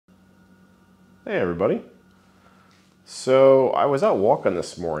Hey everybody. So I was out walking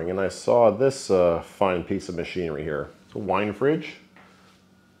this morning and I saw this fine piece of machinery here. It's a wine fridge.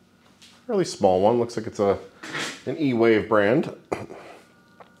 Really small one. Looks like it's an Ewave brand.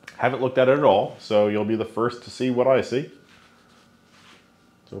 Haven't looked at it at all, so you'll be the first to see what I see.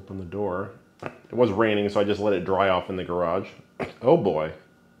 Let's open the door. It was raining, so I just let it dry off in the garage. Oh boy.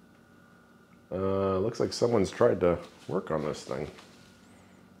 Looks like someone's tried to work on this thing.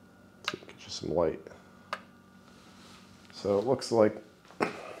 Let's see, get you some light. So it looks like,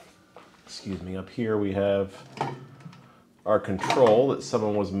 excuse me, up here we have our control that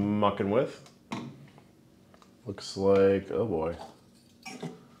someone was mucking with. Looks like, oh boy.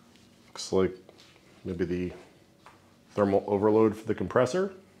 Looks like maybe the thermal overload for the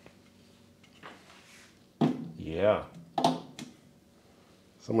compressor. Yeah.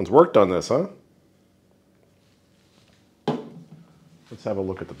 Someone's worked on this, huh? Let's have a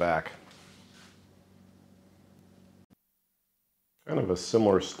look at the back. Kind of a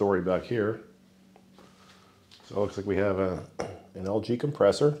similar story back here. So it looks like we have an LG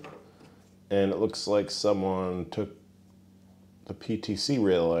compressor, and it looks like someone took the PTC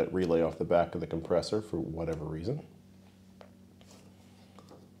relay off the back of the compressor for whatever reason.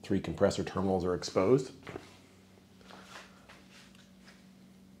 3 compressor terminals are exposed.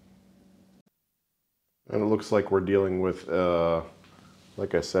 And it looks like we're dealing with,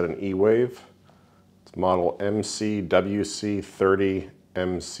 like I said, an Ewave. It's model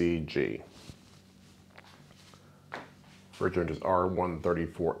MCWC30MCG. Refrigerant is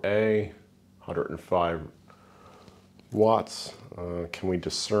R134A, 105 watts. Can we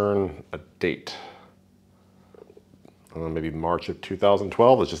discern a date? Maybe March of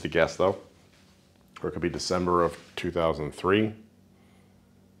 2012, it's just a guess though. Or it could be December of 2003.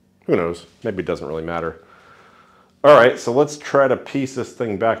 Who knows? Maybe it doesn't really matter. All right, so let's try to piece this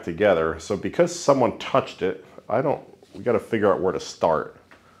thing back together. So because someone touched it, we got to figure out where to start.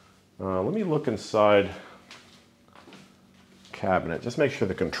 Let me look inside cabinet. Just make sure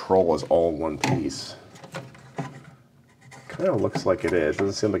the control is all in one piece. Kind of looks like it is.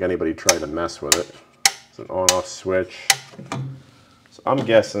 Doesn't seem like anybody tried to mess with it. It's an on-off switch. So I'm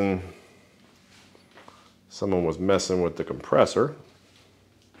guessing someone was messing with the compressor.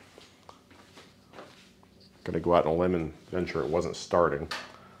 Gonna go out on a limb and venture it wasn't starting.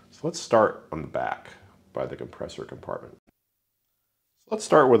 So let's start on the back by the compressor compartment. So let's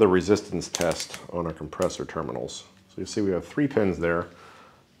start with a resistance test on our compressor terminals. So you see we have 3 pins there.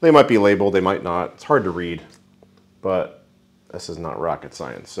 They might be labeled, they might not. It's hard to read, but this is not rocket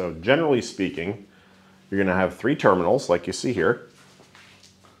science. So generally speaking, you're gonna have 3 terminals like you see here.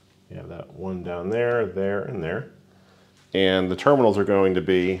 You have that one down there, there, and there. And the terminals are going to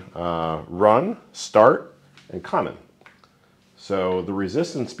be run, start, and common. So the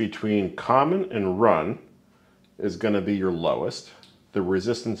resistance between common and run is going to be your lowest. The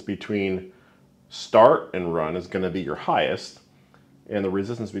resistance between start and run is going to be your highest. And the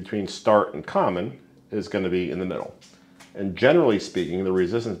resistance between start and common is going to be in the middle. And generally speaking, the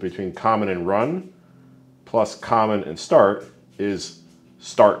resistance between common and run plus common and start is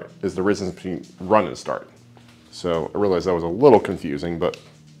the resistance between run and start. So I realize that was a little confusing, but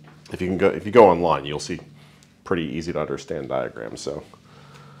if you go online, you'll see pretty easy to understand diagrams. So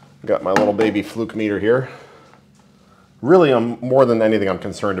I've got my little baby fluke meter here. Really, more than anything, I'm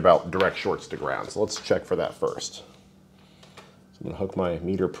concerned about direct shorts to ground. So let's check for that first. So I'm going to hook my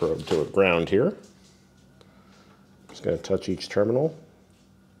meter probe to a ground here. Just going to touch each terminal.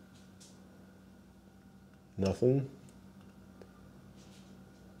 Nothing.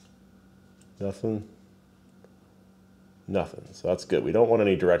 Nothing. Nothing. So that's good. We don't want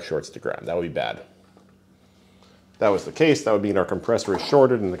any direct shorts to ground. That would be bad. If that was the case, that would mean our compressor is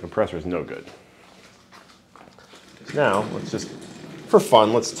shorted and the compressor is no good. Now, let's just, for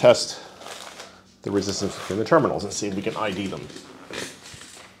fun, let's test the resistance between the terminals and see if we can ID them.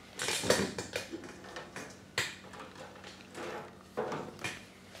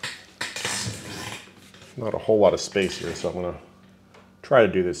 Not a whole lot of space here, so I'm going to try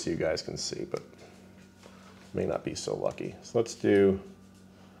to do this so you guys can see, but may not be so lucky. So let's do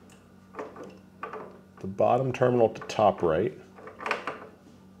the bottom terminal to top right.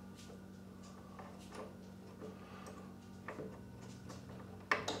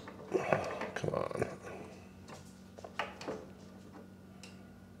 Come on.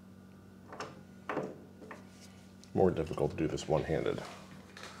 More difficult to do this one-handed.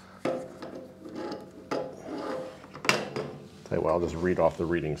 Tell you what, I'll just read off the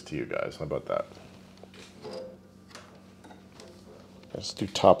readings to you guys. How about that? Let's do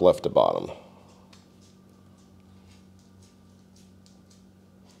top left to bottom.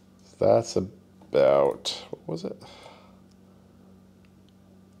 That's about, what was it?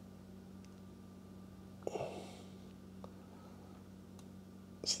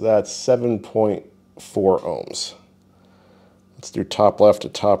 So that's 7.4 ohms. Let's do top left to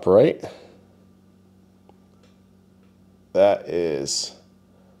top right. That is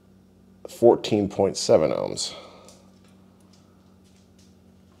 14.7 ohms.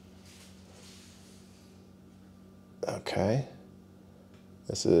 Okay.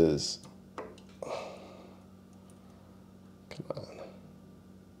 This is, come on.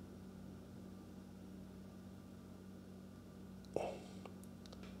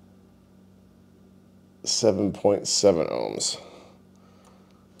 7.7 ohms.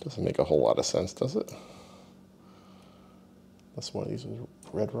 Doesn't make a whole lot of sense, does it? That's one of these was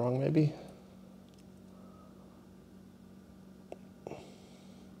read wrong, maybe?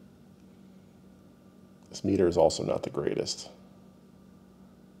 This meter is also not the greatest.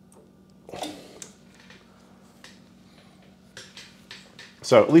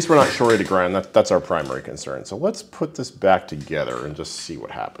 So at least we're not shorted to ground. That's our primary concern. So let's put this back together and just see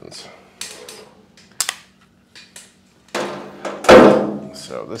what happens.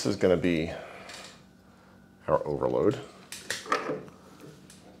 So this is going to be our overload.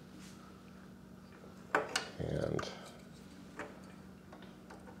 And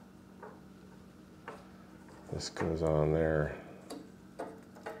this goes on there.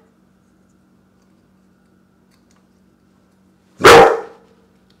 That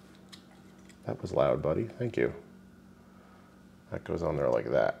was loud, buddy. Thank you. That goes on there like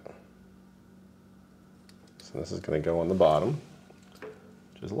that. So this is going to go on the bottom,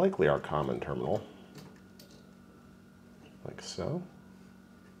 which is likely our common terminal, like so.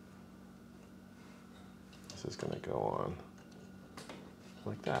 This is going to go on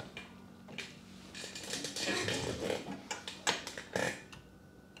like that.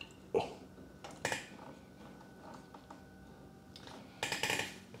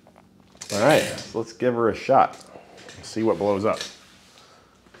 All right, so let's give her a shot. See what blows up.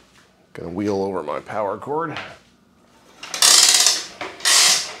 Gonna wheel over my power cord.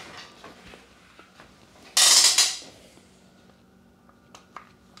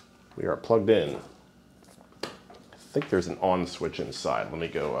 We are plugged in. I think there's an on switch inside. Let me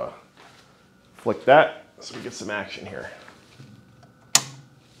go flick that so we get some action here.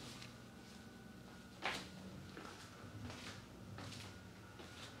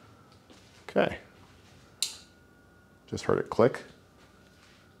 Okay. Just heard it click.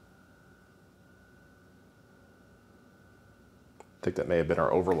 I think that may have been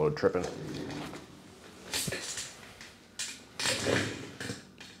our overload tripping.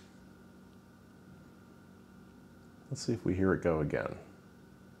 Let's see if we hear it go again.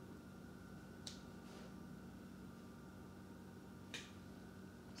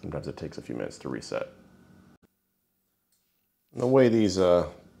 Sometimes it takes a few minutes to reset. And the way these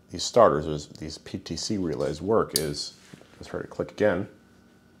starters, these PTC relays work is, just heard it click again.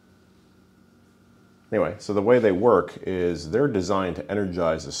 Anyway, so the way they work is they're designed to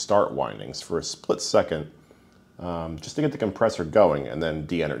energize the start windings for a split second, just to get the compressor going and then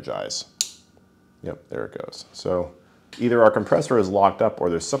de-energize. Yep, there it goes. So either our compressor is locked up or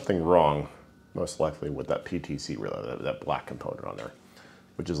there's something wrong, most likely with that PTC relay, that black component on there,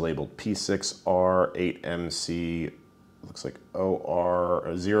 which is labeled P6R8MC, looks like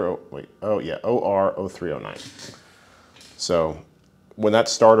OR0309. So when that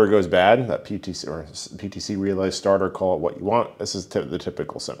starter goes bad, that PTC relay starter, call it what you want, this is the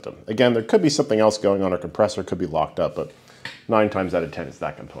typical symptom. Again, there could be something else going on. Our compressor could be locked up, but 9 times out of 10 it's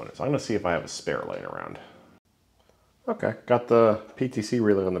that component. So I'm going to see if I have a spare laying around. Okay, got the PTC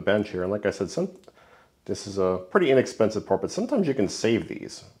relay on the bench here, and like I said, this is a pretty inexpensive part, but sometimes you can save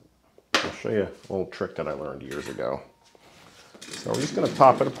these. I'll show you a little trick that I learned years ago. So we're just going to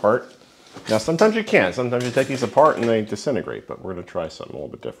pop it apart. Now sometimes you can't. Sometimes you take these apart and they disintegrate, but we're going to try something a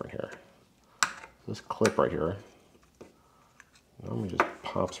little bit different here. This clip right here, normally just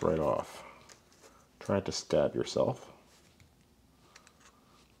pops right off. Try not to stab yourself.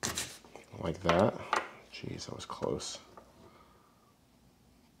 Like that. Jeez, that was close.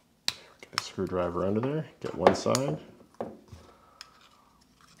 Get a screwdriver under there, get one side.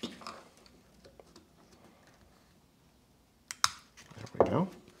 There we go.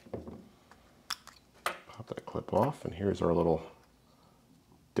 Pop that clip off, and here's our little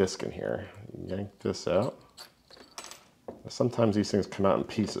disc in here. Yank this out. Sometimes these things come out in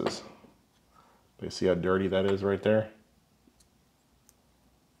pieces. But you see how dirty that is right there?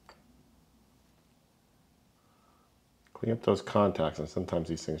 Clean up those contacts, and sometimes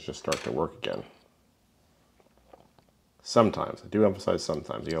these things just start to work again. Sometimes. I do emphasize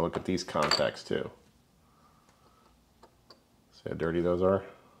sometimes. You gotta look at these contacts too. See how dirty those are?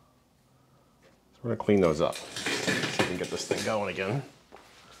 So we're gonna clean those up. See if we can get this thing going again.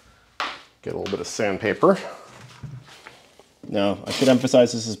 Get a little bit of sandpaper. Now, I should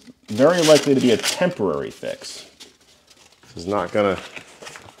emphasize this is very likely to be a temporary fix. This is not gonna,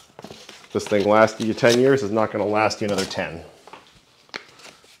 this thing lasted you 10 years, is not gonna last you another 10.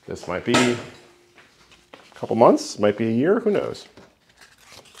 This might be a couple months, might be a year, who knows?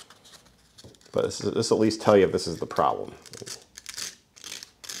 But this at least tell you if this is the problem.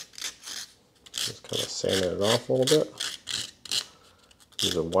 Just kind of sanding it off a little bit.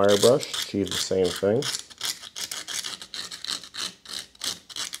 Use a wire brush, achieve the same thing.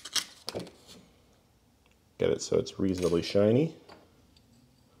 Get it so it's reasonably shiny.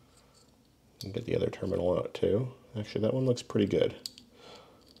 And get the other terminal out too. Actually, that one looks pretty good.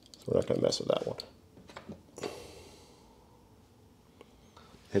 So we're not going to mess with that one.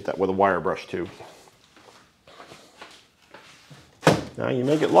 Hit that with a wire brush too. Now you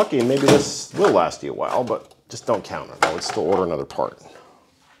may get lucky and maybe this will last you a while, but just don't count it. I would still order another part.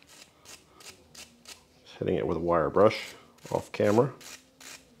 Just hitting it with a wire brush off camera.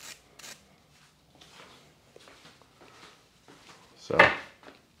 So,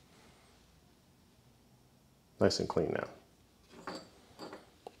 nice and clean now.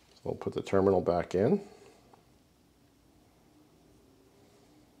 So we'll put the terminal back in.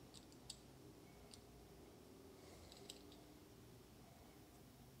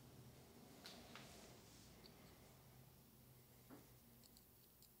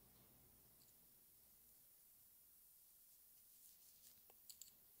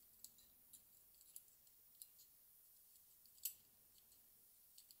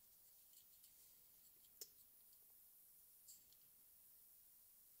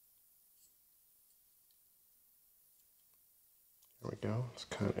 There we go, it's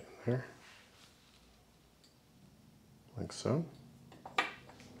kind of in there, like so.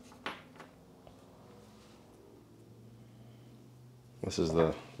 This is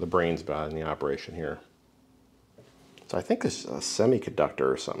the brains behind the operation here. So I think this is a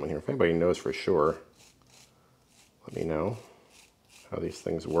semiconductor or something here. If anybody knows for sure, let me know how these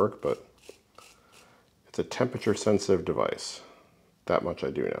things work, but it's a temperature sensitive device. That much I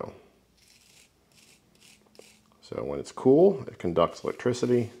do know. So when it's cool, it conducts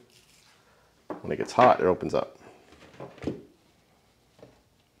electricity. When it gets hot, it opens up.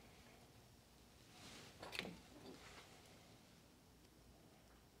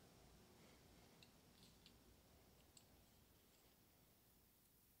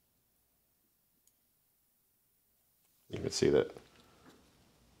 You can see that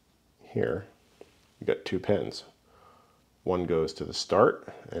here, you got two pins. One goes to the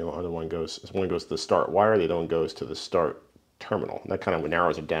start, and the other one goes to the start wire, the other one goes to the start terminal. And that kind of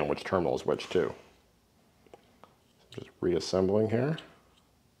narrows it down which terminal is which too. So just reassembling here.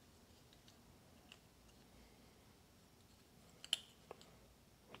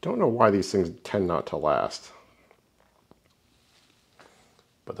 Don't know why these things tend not to last,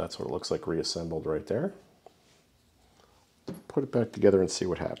 but that's what it looks like reassembled right there. Put it back together and see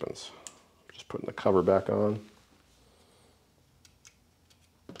what happens. Just putting the cover back on.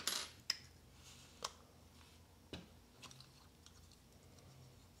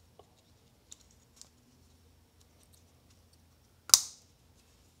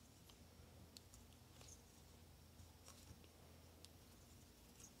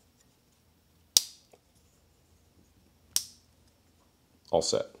 All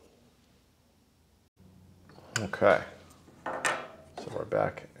set. Okay, so we're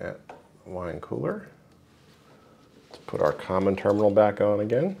back at the wine cooler. Let's put our common terminal back on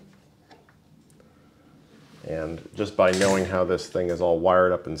again. And just by knowing how this thing is all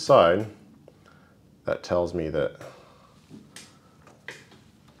wired up inside, that tells me that,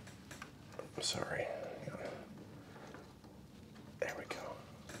 I'm sorry, there we go.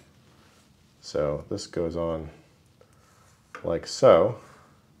 So this goes on like so,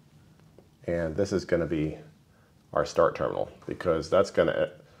 and this is going to be our start terminal, because that's going to,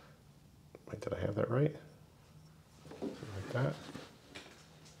 wait, did I have that right? Like that?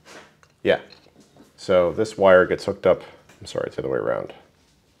 Yeah. So this wire gets hooked up, I'm sorry, it's the other way around.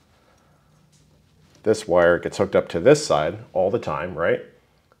 This wire gets hooked up to this side all the time, right?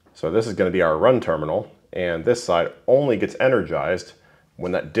 So this is going to be our run terminal, and this side only gets energized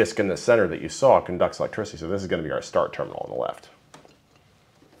when that disc in the center that you saw conducts electricity. So this is going to be our start terminal on the left.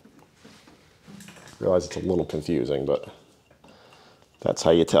 I realize it's a little confusing, but that's how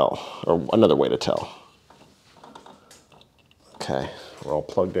you tell, or another way to tell. Okay, we're all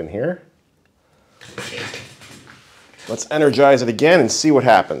plugged in here. Let's energize it again and see what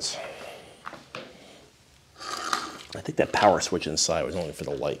happens. I think that power switch inside was only for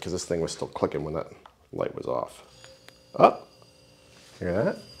the light because this thing was still clicking when that light was off. Oh, hear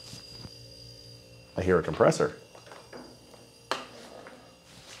that? I hear a compressor.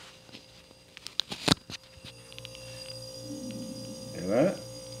 Hear that?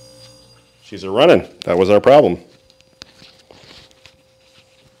 She's running. That was our problem.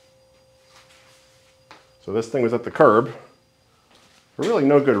 So this thing was at the curb for really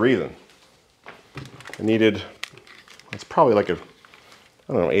no good reason. It needed, it's probably like a,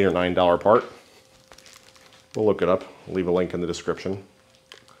 I don't know, $8 or $9 part. We'll look it up. I'll leave a link in the description.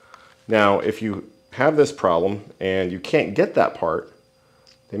 Now, if you have this problem and you can't get that part,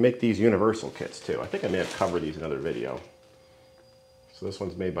 they make these universal kits too. I think I may have covered these in another video. So this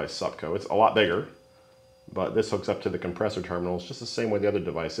one's made by Supco. It's a lot bigger, but this hooks up to the compressor terminals just the same way the other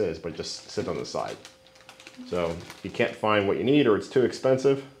device is, but just sit on the side. So if you can't find what you need or it's too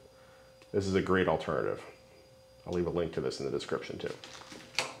expensive, this is a great alternative. I'll leave a link to this in the description too.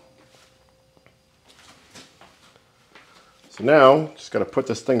 So now, just got to put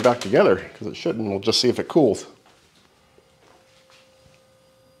this thing back together because it shouldn't. We'll just see if it cools.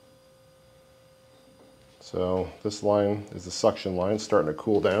 So this line is the suction line starting to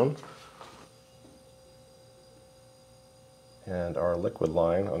cool down. And our liquid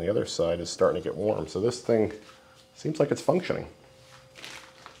line on the other side is starting to get warm. So this thing seems like it's functioning.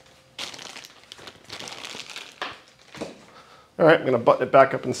 All right, I'm going to button it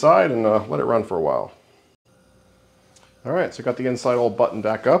back up inside and let it run for a while. All right, so I got the inside all buttoned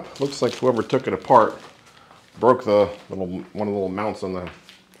back up. Looks like whoever took it apart broke one of the little mounts on the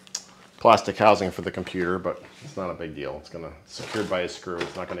plastic housing for the computer, but it's not a big deal. It's secured by a screw.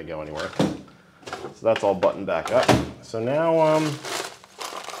 It's not going to go anywhere. So that's all buttoned back up. So now,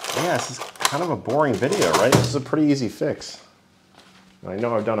 yeah, this is kind of a boring video, right? This is a pretty easy fix. I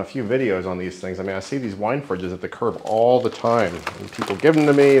know I've done a few videos on these things. I mean, I see these wine fridges at the curb all the time. And people give them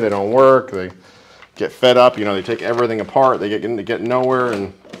to me, they don't work, they get fed up, you know, they take everything apart, they get nowhere,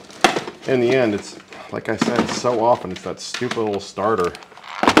 and in the end, it's, like I said, so often it's that stupid little starter,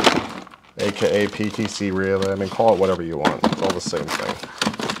 aka PTC relay. I mean, call it whatever you want. It's all the same thing.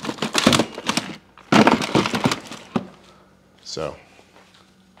 So,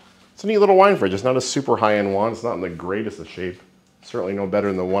 it's a neat little wine fridge. It's not a super high-end one. It's not in the greatest of shape. Certainly no better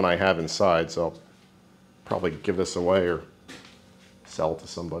than the one I have inside, so I'll probably give this away or sell it to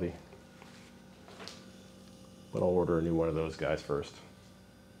somebody. But I'll order a new one of those guys first.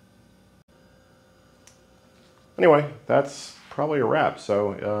 Anyway, that's probably a wrap.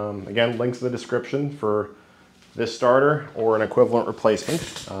 So again, links in the description for this starter or an equivalent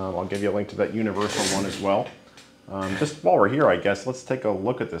replacement. I'll give you a link to that universal one as well. Just while we're here, I guess, let's take a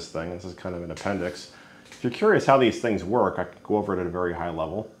look at this thing. This is kind of an appendix. If you're curious how these things work, I can go over it at a very high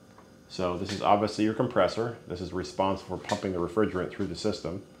level. So this is obviously your compressor. This is responsible for pumping the refrigerant through the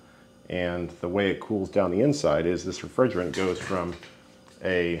system. And the way it cools down the inside is this refrigerant goes from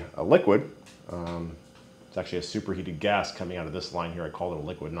a liquid. It's actually a superheated gas coming out of this line here. I call it a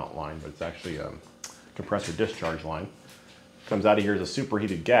liquid, not line, but it's actually a compressor discharge line. Comes out of here as a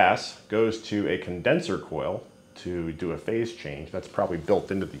superheated gas, goes to a condenser coil to do a phase change. That's probably built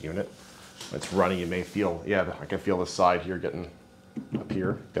into the unit. When it's running, you may feel, yeah, I can feel the side here getting up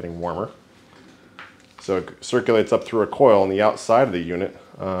here, getting warmer. So it circulates up through a coil on the outside of the unit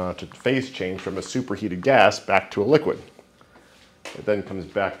to phase change from a superheated gas back to a liquid. It then comes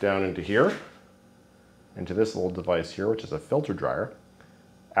back down into here, into this little device here, which is a filter dryer,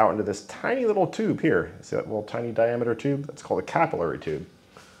 out into this tiny little tube here. See that little tiny diameter tube? That's called a capillary tube.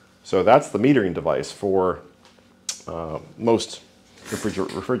 So that's the metering device for most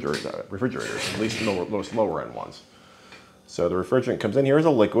refrigerators, at least the most lower end ones. So the refrigerant comes in here as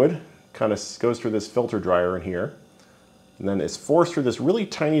a liquid, kind of goes through this filter dryer in here, and then it's forced through this really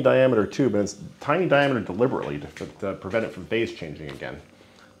tiny diameter tube, and it's tiny diameter deliberately to prevent it from phase changing again.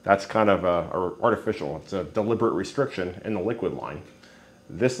 That's kind of artificial. It's a deliberate restriction in the liquid line.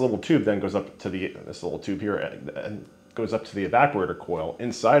 This little tube then goes up to this little tube here and goes up to the evaporator coil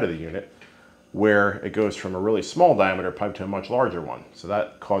inside of the unit, where it goes from a really small diameter pipe to a much larger one. So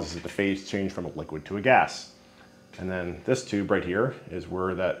that causes it to phase change from a liquid to a gas. And then this tube right here is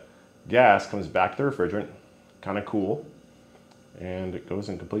where that gas comes back to the refrigerant, kind of cool, and it goes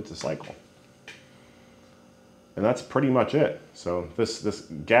and completes the cycle. And that's pretty much it. So this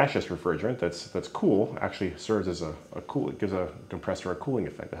gaseous refrigerant that's cool actually serves as a cool, it gives a compressor a cooling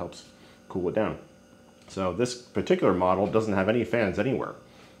effect that helps cool it down. So this particular model doesn't have any fans anywhere.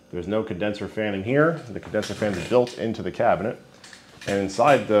 There's no condenser fan in here. The condenser fan is built into the cabinet. And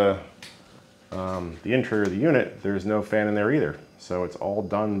inside the The interior of the unit, there's no fan in there either. So it's all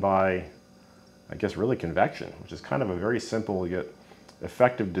done by, I guess, really convection, which is kind of a very simple yet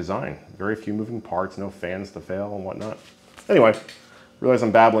effective design. Very few moving parts, no fans to fail and whatnot. Anyway, realize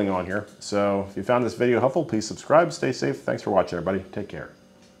I'm babbling on here. So if you found this video helpful, please subscribe, stay safe. Thanks for watching, everybody. Take care.